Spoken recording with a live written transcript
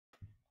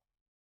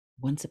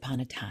Once upon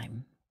a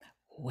time,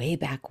 way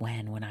back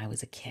when I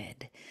was a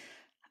kid,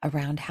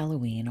 around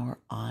Halloween or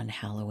on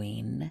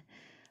Halloween,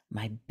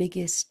 my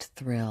biggest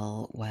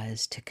thrill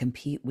was to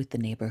compete with the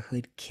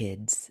neighborhood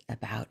kids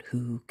about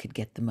who could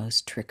get the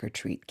most trick or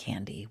treat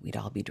candy. We'd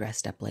all be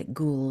dressed up like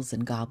ghouls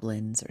and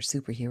goblins or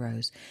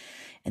superheroes,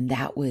 and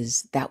that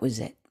was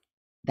it.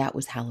 That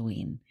was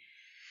Halloween.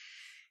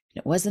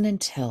 And it wasn't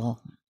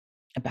until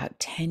about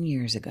 10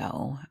 years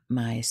ago,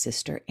 my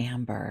sister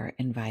Amber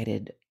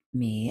invited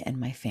me and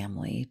my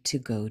family to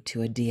go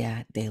to a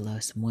Dia de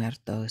los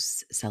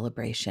Muertos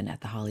celebration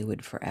at the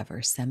Hollywood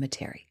Forever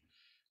Cemetery.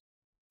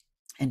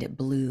 And it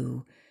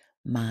blew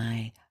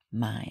my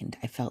mind.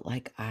 I felt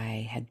like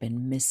I had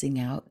been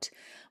missing out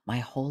my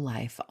whole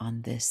life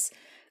on this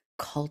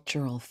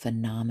cultural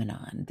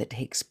phenomenon that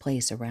takes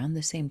place around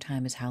the same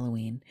time as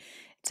Halloween.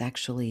 It's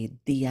actually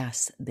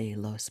Dias de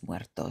los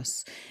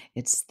Muertos.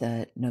 It's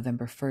the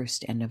November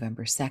 1st and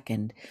November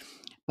 2nd.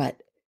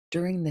 But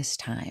during this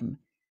time,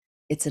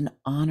 it's an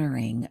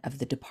honoring of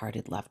the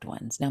departed loved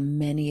ones. Now,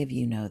 many of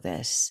you know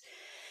this,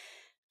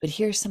 but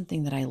here's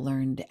something that I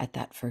learned at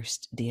that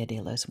first Dia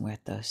de los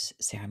Muertos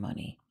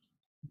ceremony.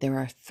 There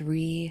are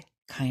three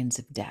kinds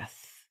of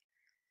death.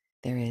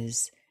 There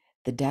is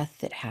the death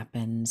that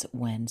happens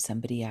when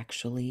somebody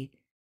actually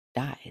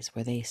dies,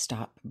 where they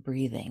stop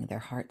breathing, their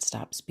heart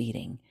stops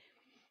beating.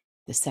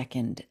 The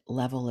second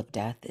level of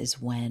death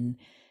is when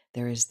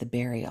there is the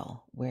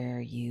burial,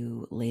 where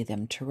you lay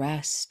them to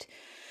rest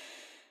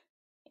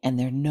and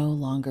they're no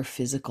longer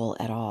physical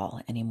at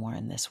all anymore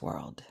in this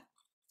world.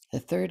 The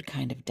third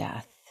kind of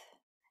death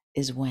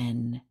is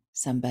when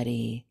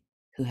somebody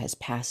who has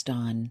passed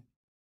on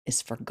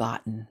is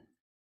forgotten.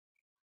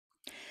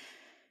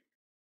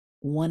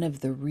 One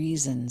of the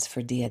reasons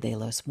for Dia de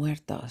los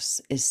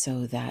Muertos is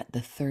so that the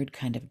third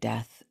kind of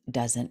death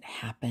doesn't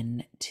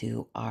happen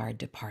to our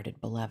departed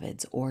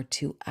beloveds or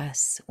to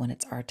us when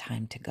it's our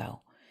time to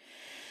go.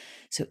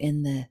 So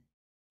in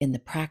the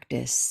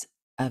practice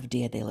of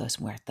Dia de los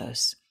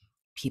Muertos,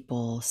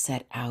 people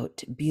set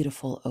out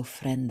beautiful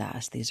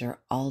ofrendas. These are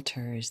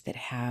altars that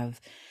have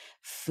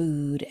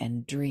food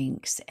and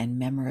drinks and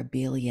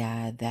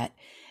memorabilia that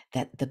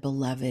the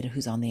beloved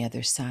who's on the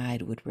other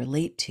side would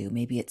relate to.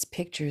 Maybe it's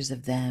pictures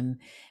of them,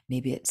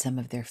 maybe it's some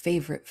of their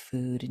favorite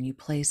food, and you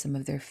play some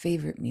of their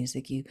favorite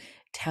music, you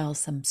tell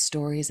some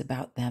stories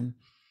about them.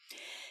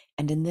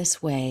 And in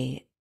this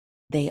way,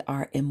 they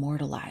are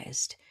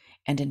immortalized.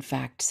 And in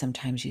fact,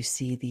 sometimes you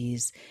see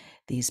these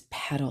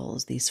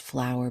petals, these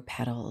flower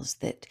petals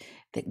that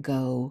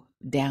go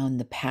down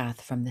the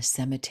path from the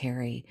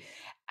cemetery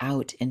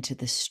out into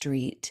the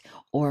street,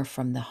 or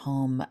from the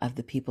home of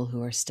the people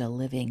who are still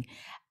living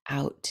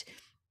out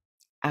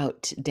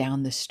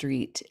down the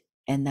street.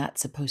 And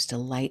that's supposed to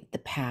light the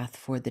path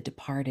for the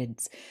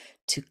departeds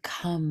to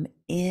come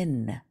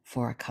in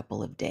for a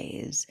couple of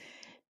days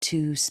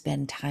to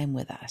spend time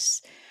with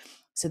us.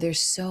 So there's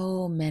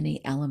so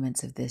many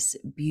elements of this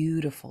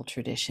beautiful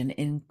tradition,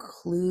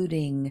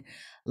 including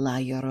La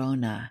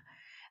Llorona,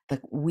 the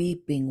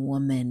weeping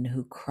woman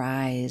who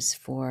cries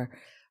for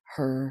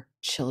her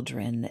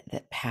children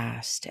that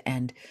passed.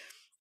 And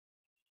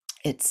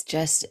it's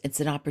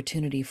an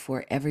opportunity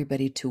for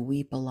everybody to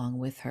weep along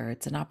with her.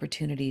 It's an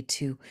opportunity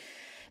to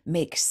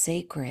make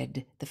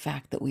sacred the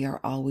fact that we are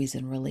always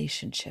in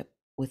relationship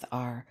with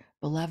our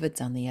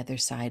beloveds on the other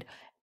side.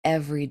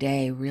 Every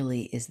day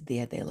really is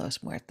Dia de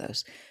los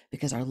Muertos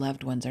because our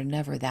loved ones are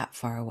never that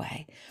far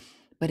away.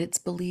 But it's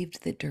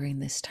believed that during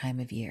this time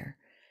of year,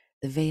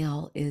 the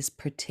veil is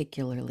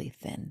particularly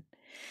thin,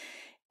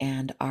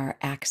 and our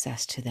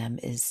access to them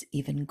is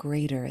even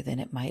greater than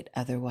it might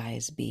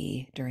otherwise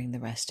be during the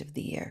rest of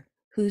the year.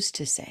 Who's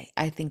to say?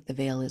 I think the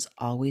veil is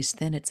always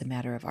thin. It's a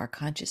matter of our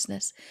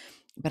consciousness.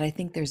 But I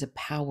think there's a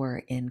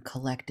power in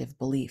collective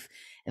belief.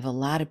 If a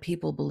lot of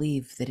people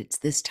believe that it's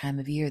this time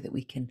of year that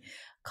we can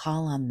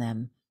call on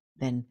them,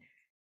 then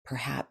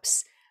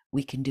perhaps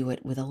we can do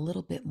it with a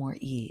little bit more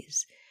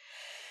ease.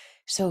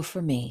 So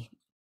for me,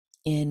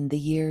 in the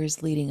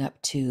years leading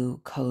up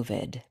to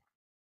COVID,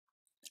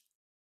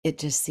 it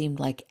just seemed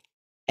like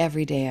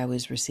every day I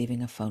was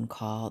receiving a phone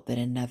call that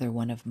another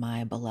one of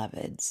my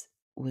beloveds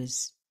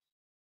was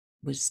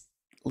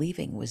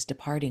leaving, was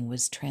departing,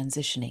 was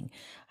transitioning.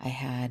 I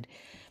had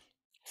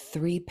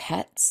three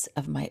pets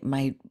of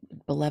my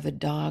beloved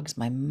dogs,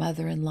 my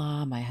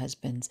mother-in-law, my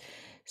husband's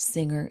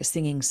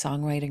singing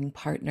songwriting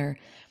partner,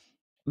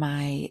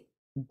 my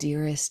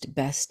dearest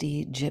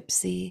bestie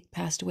Gypsy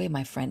passed away,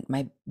 my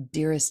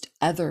dearest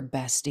other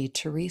bestie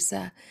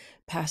Teresa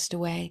passed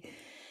away.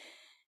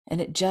 And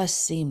it just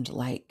seemed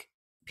like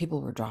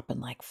people were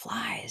dropping like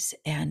flies.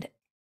 And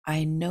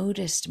I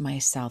noticed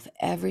myself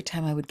every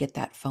time I would get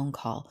that phone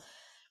call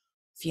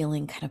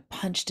feeling kind of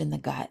punched in the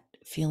gut,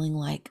 feeling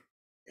like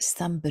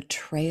some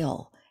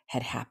betrayal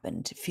had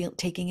happened,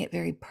 taking it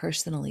very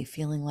personally,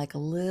 feeling like a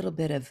little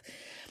bit of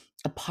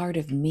a part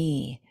of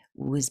me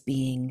was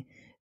being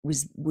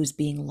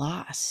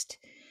lost.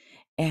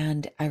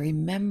 And I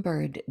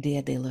remembered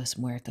Dia de los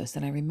Muertos,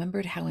 and I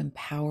remembered how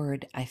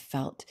empowered I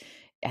felt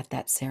at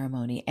that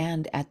ceremony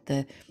and at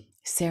the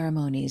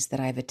ceremonies that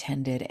I've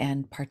attended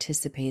and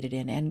participated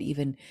in and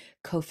even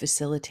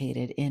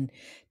co-facilitated in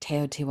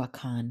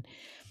Teotihuacan.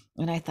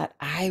 And I thought,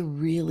 I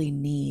really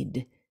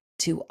need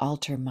to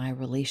alter my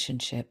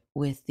relationship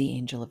with the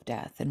angel of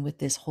death and with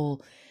this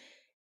whole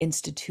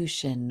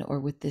institution or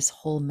with this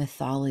whole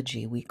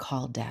mythology we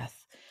call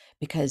death.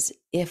 Because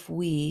if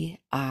we're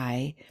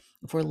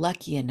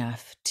lucky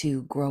enough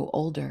to grow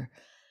older,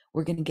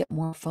 we're going to get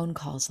more phone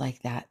calls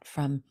like that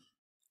from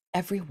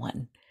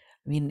everyone.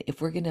 I mean,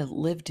 if we're going to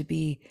live to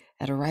be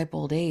at a ripe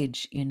old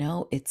age,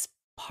 it's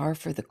par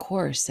for the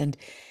course. And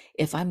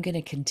if I'm going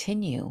to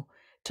continue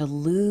to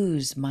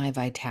lose my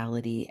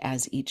vitality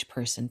as each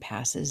person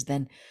passes,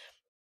 then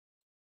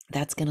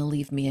that's going to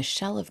leave me a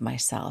shell of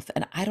myself.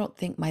 And I don't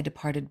think my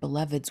departed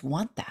beloveds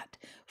want that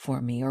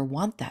for me or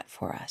want that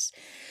for us.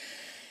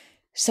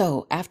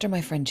 So after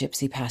my friend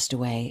Gypsy passed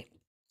away,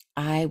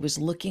 I was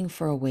looking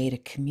for a way to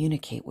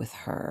communicate with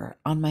her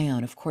on my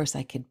own. Of course,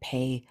 I could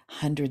pay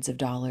hundreds of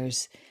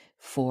dollars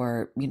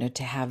for,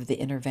 to have the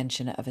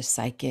intervention of a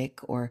psychic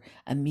or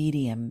a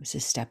medium to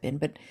step in,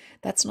 but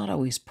that's not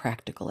always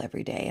practical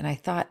every day. And I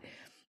thought,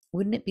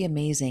 wouldn't it be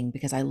amazing?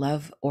 Because I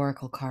love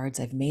oracle cards.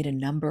 I've made a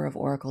number of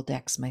oracle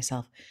decks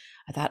myself.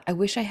 I thought, I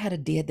wish I had a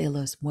Dia de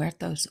los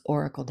Muertos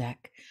oracle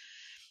deck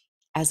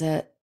as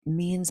a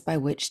means by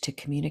which to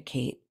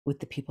communicate with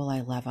the people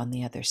I love on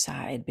the other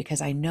side, because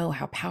I know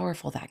how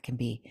powerful that can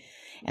be.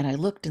 And I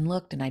looked and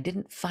looked and I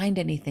didn't find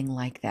anything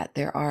like that.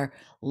 There are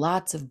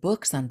lots of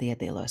books on Dia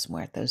de los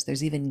Muertos.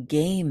 There's even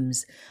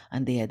games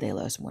on Dia de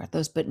los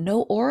Muertos, but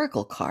no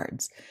oracle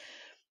cards.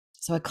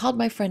 So I called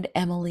my friend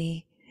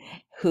Emily,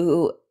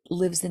 who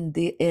lives in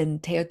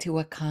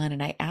Teotihuacan,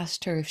 and I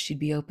asked her if she'd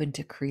be open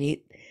to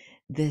create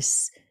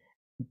this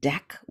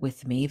deck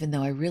with me, even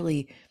though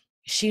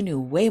she knew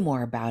way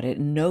more about it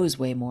and knows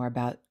way more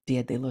about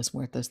Dia de los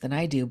Muertos than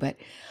I do, but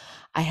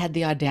I had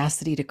the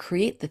audacity to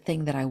create the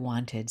thing that I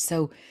wanted.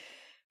 So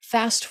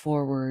fast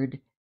forward,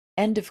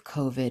 end of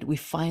COVID, we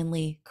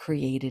finally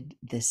created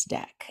this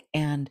deck.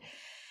 And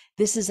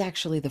this is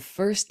actually the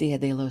first Dia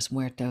de los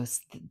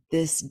Muertos.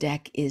 This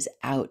deck is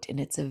out and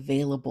it's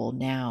available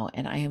now.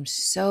 And I am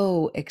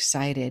so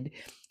excited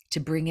to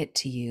bring it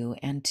to you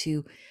and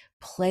to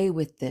play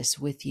with this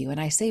with you. And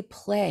I say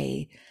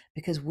play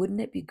because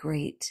wouldn't it be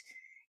great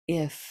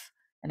if,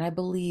 and I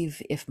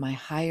believe if my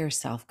higher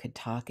self could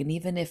talk, and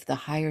even if the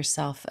higher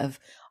self of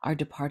our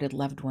departed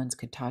loved ones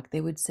could talk,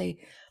 they would say,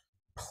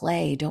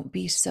 play, don't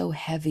be so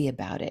heavy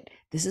about it.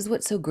 This is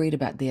what's so great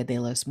about Dia de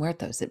los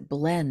Muertos. It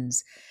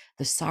blends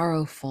the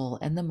sorrowful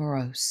and the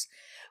morose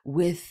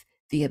with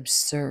the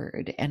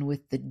absurd and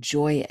with the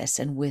joyous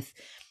and with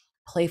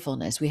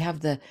playfulness. We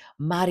have the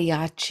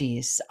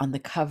mariachis on the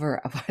cover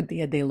of our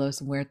Dia de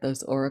los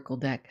Muertos oracle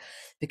deck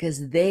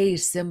because they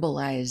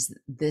symbolize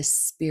this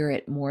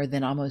spirit more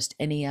than almost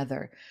any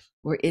other,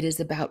 where it is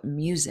about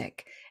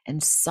music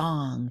and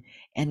song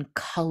and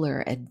color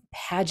and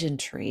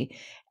pageantry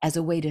as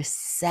a way to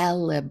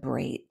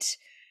celebrate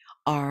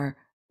our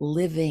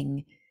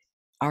living,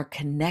 our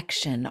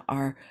connection,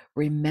 our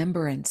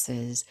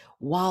remembrances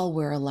while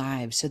we're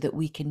alive so that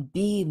we can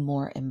be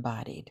more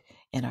embodied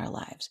in our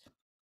lives.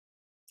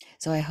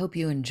 So I hope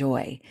you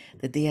enjoy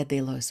the Dia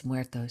de los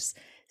Muertos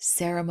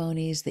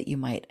ceremonies that you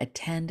might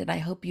attend, and I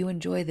hope you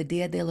enjoy the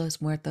Dia de los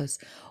Muertos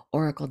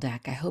oracle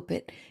deck. I hope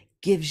it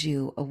gives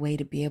you a way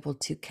to be able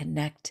to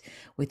connect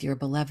with your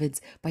beloveds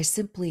by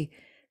simply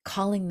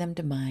calling them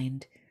to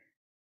mind,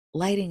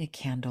 lighting a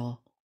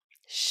candle,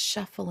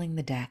 shuffling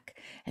the deck,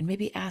 and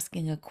maybe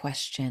asking a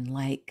question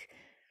like,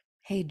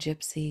 hey,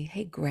 Gypsy,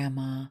 hey,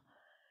 Grandma,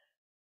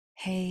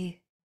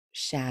 hey,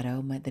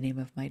 Shadow, the name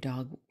of my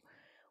dog,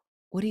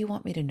 what do you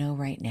want me to know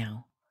right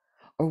now?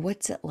 Or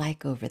what's it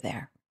like over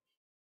there?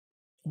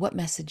 What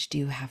message do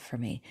you have for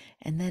me?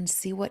 And then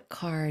see what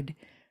card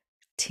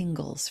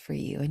tingles for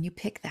you. And you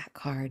pick that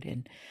card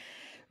and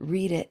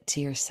read it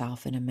to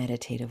yourself in a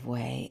meditative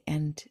way.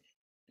 And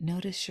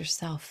notice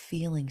yourself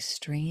feeling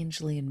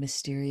strangely and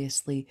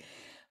mysteriously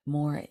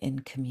more in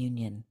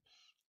communion.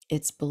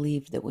 It's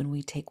believed that when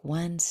we take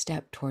one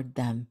step toward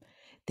them,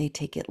 they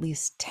take at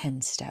least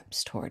 10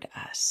 steps toward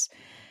us.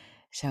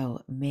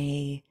 So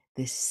may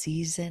this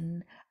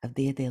season of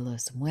Dia de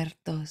los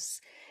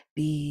Muertos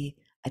be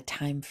a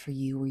time for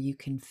you where you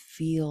can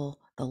feel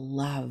the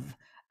love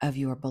of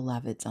your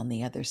beloveds on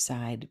the other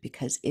side,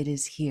 because it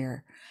is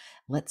here.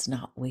 Let's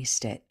not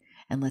waste it,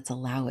 and let's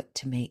allow it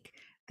to make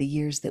the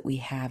years that we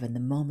have and the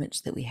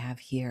moments that we have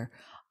here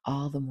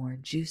all the more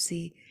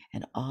juicy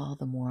and all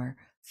the more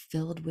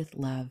filled with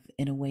love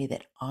in a way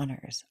that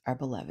honors our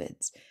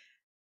beloveds,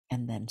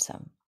 and then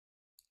some.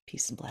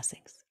 Peace and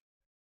blessings.